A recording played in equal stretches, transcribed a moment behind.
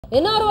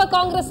ಇನ್ನೋರ್ವ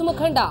ಕಾಂಗ್ರೆಸ್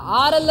ಮುಖಂಡ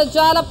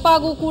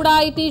RLJalappaಗೂ ಕೂಡ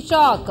IT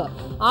shock.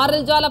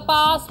 RLJalappa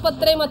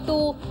ಆಸ್ಪತ್ರೆ ಮತ್ತು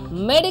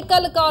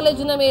ಮೆಡಿಕಲ್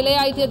ಕಾಲೇಜಿನ ಮೇಲೆ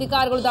ಐಟಿ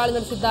ಅಧಿಕಾರಿಗಳು ದಾಳಿ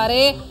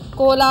ನಡೆಸಿದ್ದಾರೆ.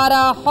 ಕೋಲಾರ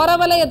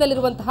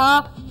ಹೊರವಲಯದಲ್ಲಿರುವಂತಹ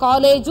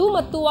ಕಾಲೇಜು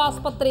ಮತ್ತು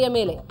ಆಸ್ಪತ್ರೆಯ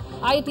ಮೇಲೆ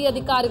ಐಟಿ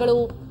ಅಧಿಕಾರಿಗಳು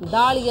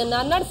ದಾಳಿಯನ್ನ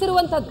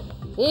ನಡೆಸಿರುವಂತದ್ದು.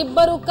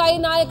 ಇಬ್ಬರು ಕೈ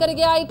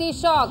ನಾಯಕರಿಗೆ ಐಟಿ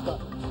ಶಾಕ್.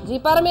 ಜಿ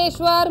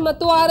ಪರಮೇಶ್ವರ್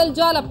ಮತ್ತು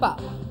RLJalappa.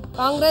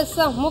 ಕಾಂಗ್ರೆಸ್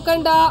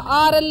ಮುಖಂಡ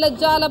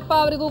RLJalappa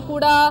ಅವರಿಗೂ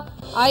ಕೂಡ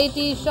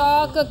ಐಟಿ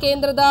ಶಾಕ್.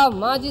 ಕೇಂದ್ರದ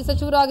ಮಾಜಿ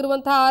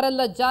ಸಚಿವರಾಗಿರುವಂತಹ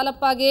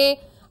RLJalappaಗೆ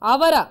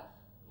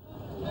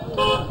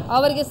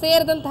ಅವರಿಗೆ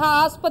ಸೇರಿದಂತಹ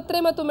ಆಸ್ಪತ್ರೆ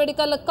ಮತ್ತು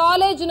ಮೆಡಿಕಲ್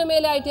ಕಾಲೇಜಿನ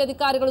ಮೇಲೆ ಐಟಿ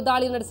ಅಧಿಕಾರಿಗಳು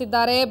ದಾಳಿ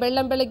ನಡೆಸಿದ್ದಾರೆ.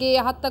 ಬೆಳ್ಳಂಬೆಳಗ್ಗೆ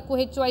 10ಕ್ಕೂ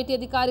ಹೆಚ್ಚು ಐಟಿ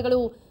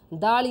ಅಧಿಕಾರಿಗಳು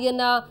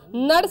ದಾಳಿಯನ್ನ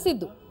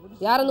ನಡೆಸಿದ್ದು,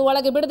 ಯಾರನ್ನು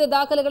ಒಳಗೆ ಬಿಡದೆ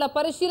ದಾಖಲೆಗಳ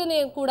ಪರಿಶೀಲನೆ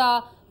ಕೂಡ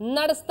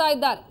ನಡೆಸ್ತಾ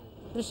ಇದ್ದಾರೆ.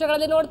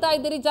 ದೃಶ್ಯಗಳಲ್ಲಿ ನೋಡ್ತಾ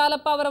ಇದ್ದೀರಿ,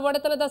 ಜಾಲಪ್ಪ ಅವರ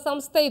ಒಡೆತನದ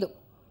ಸಂಸ್ಥೆ ಇದು.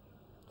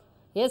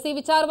 ಎಸ್, ಈ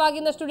ವಿಚಾರವಾಗಿ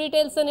ಇನ್ನಷ್ಟು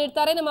ಡೀಟೇಲ್ಸ್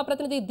ನೀಡ್ತಾರೆ ನಮ್ಮ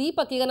ಪ್ರತಿನಿಧಿ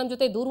ದೀಪಕ್. ಈಗ ನಮ್ಮ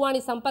ಜೊತೆ ದೂರವಾಣಿ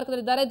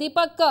ಸಂಪರ್ಕದಲ್ಲಿದ್ದಾರೆ.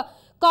 ದೀಪಕ್,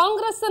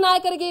 ಕಾಂಗ್ರೆಸ್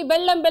ನಾಯಕರಿಗೆ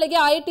ಬೆಳ್ಳಂಬೆಳಗ್ಗೆ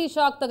ಐಟಿ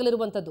ಶಾಕ್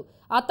ತಗಲಿರುವಂತದ್ದು.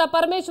 ಅತ್ತ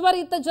ಪರಮೇಶ್ವರ್,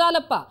 ಇತ್ತ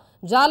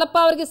ಜಾಲಪ್ಪ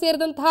ಅವರಿಗೆ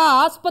ಸೇರಿದಂತಹ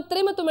ಆಸ್ಪತ್ರೆ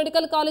ಮತ್ತು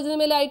ಮೆಡಿಕಲ್ ಕಾಲೇಜಿನ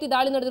ಮೇಲೆ ಐಟಿ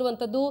ದಾಳಿ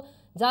ನಡೆದಿರುವಂತದ್ದು.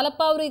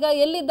 ಜಾಲಪ್ಪ ಅವರು ಈಗ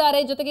ಎಲ್ಲಿದ್ದಾರೆ?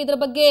 ಜೊತೆಗೆ ಇದರ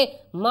ಬಗ್ಗೆ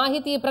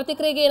ಮಾಹಿತಿ,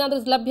 ಪ್ರತಿಕ್ರಿಯೆಗೆ ಏನಾದರೂ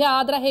ಲಭ್ಯ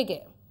ಆದ್ರೆ ಹೇಗೆ?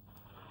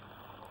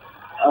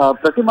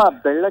 ಪ್ರತಿಮಾ,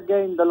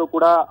 ಬೆಳಗ್ಗೆಯಿಂದಲೂ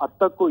ಕೂಡ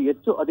 10ಕ್ಕೂ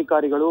ಹೆಚ್ಚು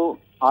ಅಧಿಕಾರಿಗಳು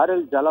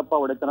RLJalappa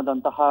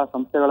ಒಡೆತನದಂತಹ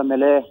ಸಂಸ್ಥೆಗಳ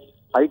ಮೇಲೆ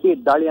ಐಟಿ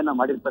ದಾಳಿಯನ್ನ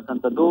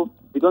ಮಾಡಿರ್ತಕ್ಕಂಥದ್ದು.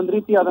 ಇದೊಂದು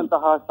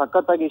ರೀತಿಯಾದಂತಹ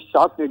ಸಖತ್ತಾಗಿ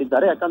ಶಾಕ್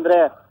ನೀಡಿದ್ದಾರೆ. ಯಾಕಂದ್ರೆ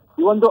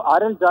ಈ ಒಂದು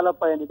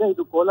RLJalappa ಏನಿದೆ,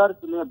 ಇದು ಕೋಲಾರ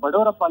ಜಿಲ್ಲೆಯ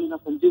ಬಡವರ ಪಾಲಿನ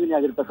ಸಂಜೀವಿನಿ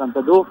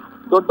ಆಗಿರ್ತಕ್ಕಂಥದ್ದು.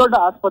 ದೊಡ್ಡ ದೊಡ್ಡ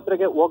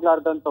ಆಸ್ಪತ್ರೆಗೆ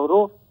ಹೋಗ್ಲಾರ್ದಂಥವ್ರು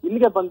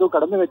ಇಲ್ಲಿಗೆ ಬಂದು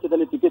ಕಡಿಮೆ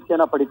ವೆಚ್ಚದಲ್ಲಿ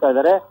ಚಿಕಿತ್ಸೆಯನ್ನ ಪಡಿತಾ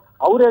ಇದ್ದಾರೆ.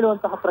 ಅವ್ರು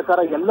ಹೇಳುವಂತಹ ಪ್ರಕಾರ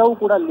ಎಲ್ಲವೂ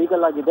ಕೂಡ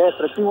ಲೀಗಲ್ ಆಗಿದೆ,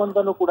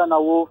 ಪ್ರತಿಯೊಂದನ್ನು ಕೂಡ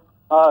ನಾವು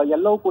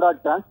ಎಲ್ಲವೂ ಕೂಡ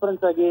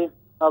ಟ್ರಾನ್ಸ್ಪರೆನ್ಸ್ ಆಗಿ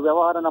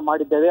ವ್ಯವಹಾರನ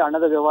ಮಾಡಿದ್ದೇವೆ,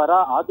 ಹಣದ ವ್ಯವಹಾರ.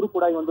 ಆದ್ರೂ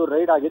ಕೂಡ ಈ ಒಂದು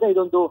ರೈಡ್ ಆಗಿದೆ.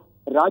 ಇದೊಂದು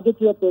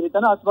ರಾಜಕೀಯ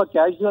ಪ್ರೇರಿತನ ಅಥವಾ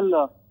ಕ್ಯಾಶುಯಲ್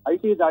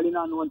ಐಟಿ ದಾಳಿನ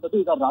ಅನ್ನುವಂಥದ್ದು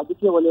ಈಗ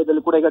ರಾಜಕೀಯ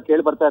ವಲಯದಲ್ಲಿ ಕೂಡ ಈಗ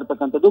ಕೇಳಿ ಬರ್ತಾ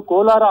ಇರ್ತಕ್ಕಂಥದ್ದು.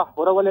 ಕೋಲಾರ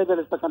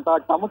ಹೊರವಲಯದಲ್ಲಿರ್ತಕ್ಕಂತಹ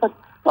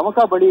ಟಮಕ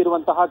ಬಳಿ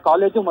ಇರುವಂತಹ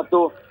ಕಾಲೇಜು ಮತ್ತು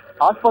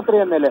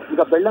ಆಸ್ಪತ್ರೆಯ ಮೇಲೆ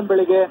ಈಗ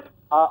ಬೆಳ್ಳಂಬೆಳಿಗ್ಗೆ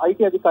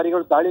ಐಟಿ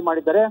ಅಧಿಕಾರಿಗಳು ದಾಳಿ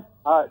ಮಾಡಿದ್ದಾರೆ.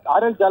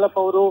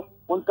 RLJalappa ಅವರು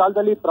ಒಂದ್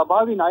ಕಾಲದಲ್ಲಿ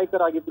ಪ್ರಭಾವಿ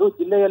ನಾಯಕರಾಗಿದ್ರು,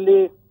 ಜಿಲ್ಲೆಯಲ್ಲಿ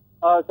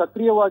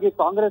ಸಕ್ರಿಯವಾಗಿ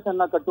ಕಾಂಗ್ರೆಸ್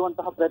ಅನ್ನ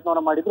ಕಟ್ಟುವಂತಹ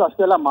ಪ್ರಯತ್ನವನ್ನ ಮಾಡಿದ್ರು.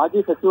 ಅಷ್ಟೇ ಅಲ್ಲ,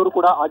 ಮಾಜಿ ಸಚಿವರು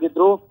ಕೂಡ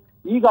ಆಗಿದ್ರು.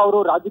 ಈಗ ಅವರು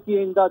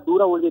ರಾಜಕೀಯದಿಂದ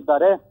ದೂರ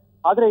ಉಳಿದಿದ್ದಾರೆ.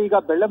 ಆದ್ರೆ ಈಗ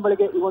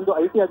ಬೆಳ್ಳಂಬೆಳಿಗ್ಗೆ ಈ ಒಂದು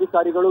ಐಟಿ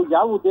ಅಧಿಕಾರಿಗಳು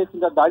ಯಾವ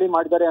ಉದ್ದೇಶದಿಂದ ದಾಳಿ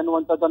ಮಾಡಿದ್ದಾರೆ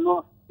ಅನ್ನುವಂಥದ್ದನ್ನು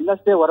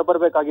ಇನ್ನಷ್ಟೇ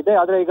ಹೊರಬರಬೇಕಾಗಿದೆ.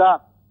 ಆದ್ರೆ ಈಗ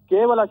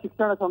ಕೇವಲ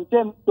ಶಿಕ್ಷಣ ಸಂಸ್ಥೆ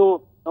ಮತ್ತು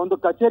ಒಂದು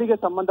ಕಚೇರಿಗೆ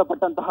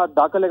ಸಂಬಂಧಪಟ್ಟಂತಹ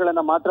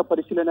ದಾಖಲೆಗಳನ್ನ ಮಾತ್ರ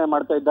ಪರಿಶೀಲನೆ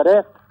ಮಾಡ್ತಾ ಇದ್ದಾರೆ.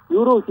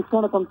 ಇವರು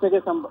ಶಿಕ್ಷಣ ಸಂಸ್ಥೆಗೆ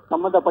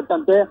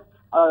ಸಂಬಂಧಪಟ್ಟಂತೆ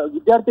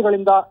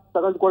ವಿದ್ಯಾರ್ಥಿಗಳಿಂದ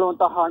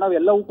ತೆಗೆದುಕೊಳ್ಳುವಂತಹ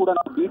ಹಣವೆಲ್ಲವೂ ಕೂಡ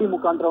ನಾವು ಡಿಡಿ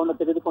ಮುಖಾಂತರವನ್ನು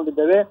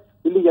ತೆಗೆದುಕೊಂಡಿದ್ದೇವೆ,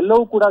 ಇಲ್ಲಿ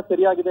ಎಲ್ಲವೂ ಕೂಡ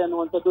ಸರಿಯಾಗಿದೆ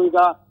ಅನ್ನುವಂಥದ್ದು ಈಗ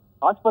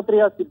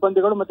ಆಸ್ಪತ್ರೆಯ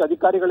ಸಿಬ್ಬಂದಿಗಳು ಮತ್ತು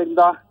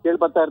ಅಧಿಕಾರಿಗಳಿಂದ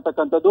ಕೇಳ್ಬರ್ತಾ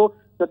ಇರ್ತಕ್ಕಂಥದ್ದು.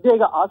 ಸದ್ಯ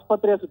ಈಗ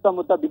ಆಸ್ಪತ್ರೆಯ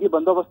ಸುತ್ತಮುತ್ತ ಬಿಗಿ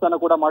ಬಂದೋಬಸ್ತನ್ನು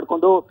ಕೂಡ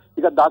ಮಾಡಿಕೊಂಡು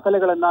ಈಗ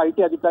ದಾಖಲೆಗಳನ್ನ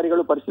ಐಟಿ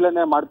ಅಧಿಕಾರಿಗಳು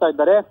ಪರಿಶೀಲನೆ ಮಾಡ್ತಾ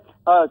ಇದ್ದಾರೆ.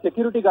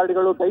 ಸೆಕ್ಯೂರಿಟಿ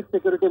ಗಾರ್ಡ್ಗಳು ಟೈಟ್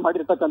ಸೆಕ್ಯೂರಿಟಿ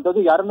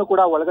ಮಾಡಿರ್ತಕ್ಕಂಥದ್ದು, ಯಾರನ್ನು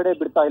ಕೂಡ ಒಳಗಡೆ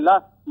ಬಿಡ್ತಾ ಇಲ್ಲ.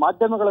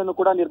 ಮಾಧ್ಯಮಗಳನ್ನು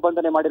ಕೂಡ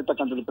ನಿರ್ಬಂಧನೆ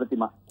ಮಾಡಿರ್ತಕ್ಕಂಥದ್ದು.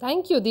 ಪ್ರತಿಮಾ,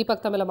 ಥ್ಯಾಂಕ್ ಯು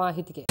ದೀಪಕ್ ತಮ್ಮೆಲ್ಲ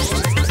ಮಾಹಿತಿಗೆ.